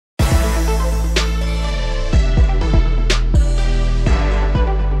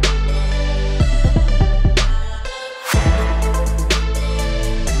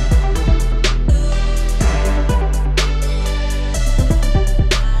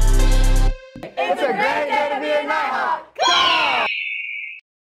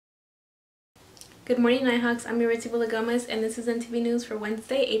Good morning, Nighthawks. I'm Yearbook Gomez, and this is NTV News for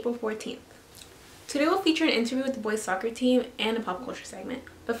Wednesday, April 14th. Today we'll feature an interview with the boys soccer team and a pop culture segment.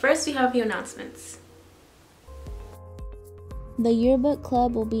 But first, we have a few announcements. The Yearbook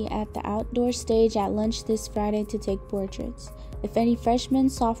Club will be at the outdoor stage at lunch this Friday to take portraits. If any freshmen,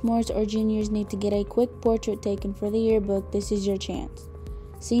 sophomores, or juniors need to get a quick portrait taken for the yearbook, this is your chance.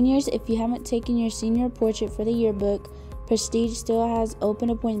 Seniors, if you haven't taken your senior portrait for the yearbook, Prestige still has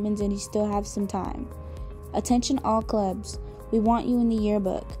open appointments and you still have some time. Attention all clubs. We want you in the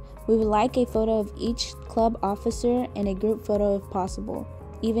yearbook. We would like a photo of each club officer and a group photo if possible,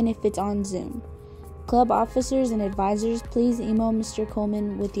 even if it's on Zoom. Club officers and advisors, please email Mr.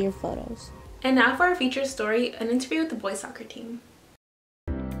 Coleman with your photos. And now for our featured story, an interview with the boys soccer team.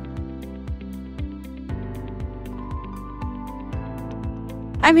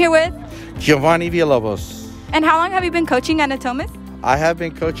 I'm here with Giovanni Villalobos. And how long have you been coaching at Natomas? I have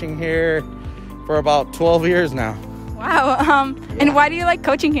been coaching here for about 12 years now. Wow. And why do you like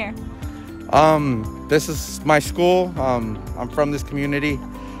coaching here? This is my school. I'm from this community.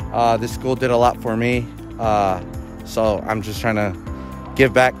 This school did a lot for me. So I'm just trying to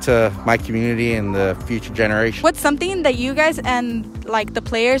give back to my community and the future generation. What's something that you guys and like the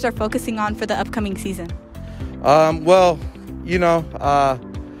players are focusing on for the upcoming season? Well,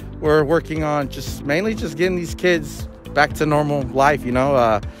 we're working on mainly getting these kids back to normal life.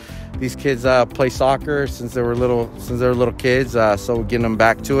 These kids play soccer since they were little kids, so we're getting them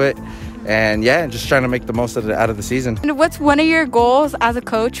back to it, and just trying to make the most out of the season. And what's one of your goals as a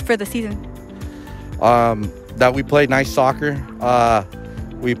coach for the season? That we play nice soccer.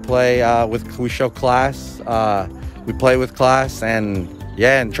 We show class. We play with class, and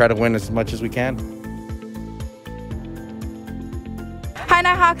try to win as much as we can. Hi,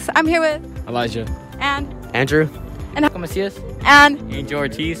 Nighthawks. I'm here with Elijah. And Andrew. And Macias. And Angel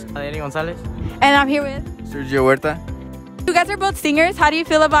Ortiz. Eddie Gonzalez. And I'm here with Sergio Huerta. You guys are both seniors. How do you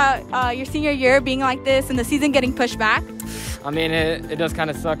feel about your senior year being like this and the season getting pushed back? I mean, it does kind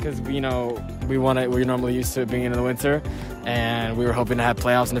of suck because we're normally used to it being in the winter, and we were hoping to have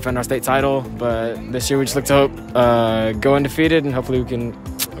playoffs and defend our state title. But this year we just look to hope go undefeated, and hopefully we can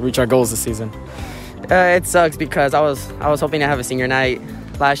reach our goals this season. It sucks because I was hoping to have a senior night.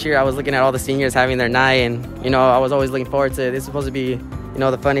 Last year I was looking at all the seniors having their night, and I was always looking forward to it. This is supposed to be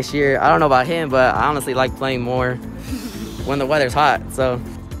the funnest year. I don't know about him, but I honestly like playing more when the weather's hot. So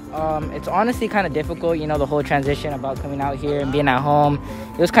it's honestly kind of difficult, the whole transition about coming out here and being at home.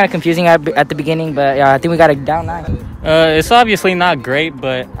 It was kind of confusing at the beginning, but I think we got it down nice. It's obviously not great,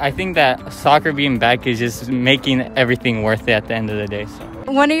 but I think that soccer being back is just making everything worth it at the end of the day. So.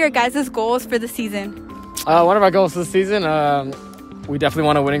 One of your guys' goals for the season? One of our goals this season, we definitely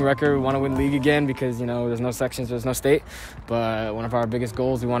want a winning record. We want to win league again because, there's no sections, there's no state. But one of our biggest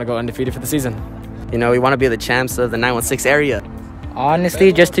goals, we want to go undefeated for the season. We want to be the champs of the 916 area.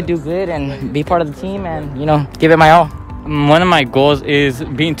 Honestly, just to do good and be part of the team and, give it my all. One of my goals is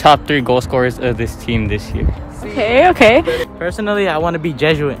being top 3 goal scorers of this team this year. Okay. Personally, I want to be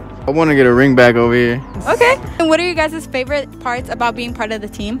Jesuit. I want to get a ring back over here. Okay. And what are you guys' favorite parts about being part of the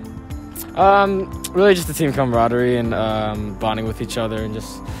team? Really just the team camaraderie and bonding with each other and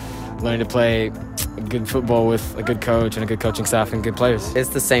just learning to play good football with a good coach and a good coaching staff and good players. It's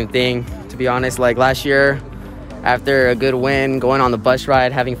the same thing, to be honest. Like last year, after a good win, going on the bus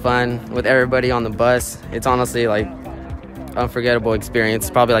ride, having fun with everybody on the bus, it's honestly like unforgettable experience.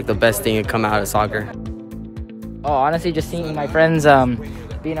 Probably like the best thing to come out of soccer. Oh, honestly, just seeing my friends,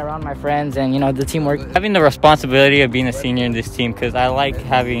 being around my friends and, the teamwork. Having the responsibility of being a senior in this team because I like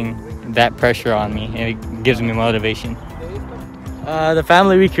having that pressure on me and it gives me motivation. The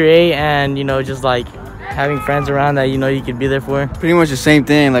family we create and, just like having friends around that, you could be there for. Pretty much the same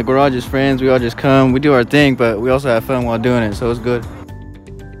thing. Like, we're all just friends. We all just come. We do our thing, but we also have fun while doing it, so it's good.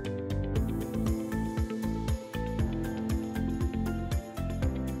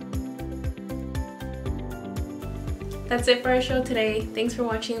 That's it for our show today. Thanks for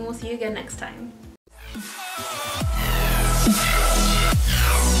watching, and we'll see you again next time.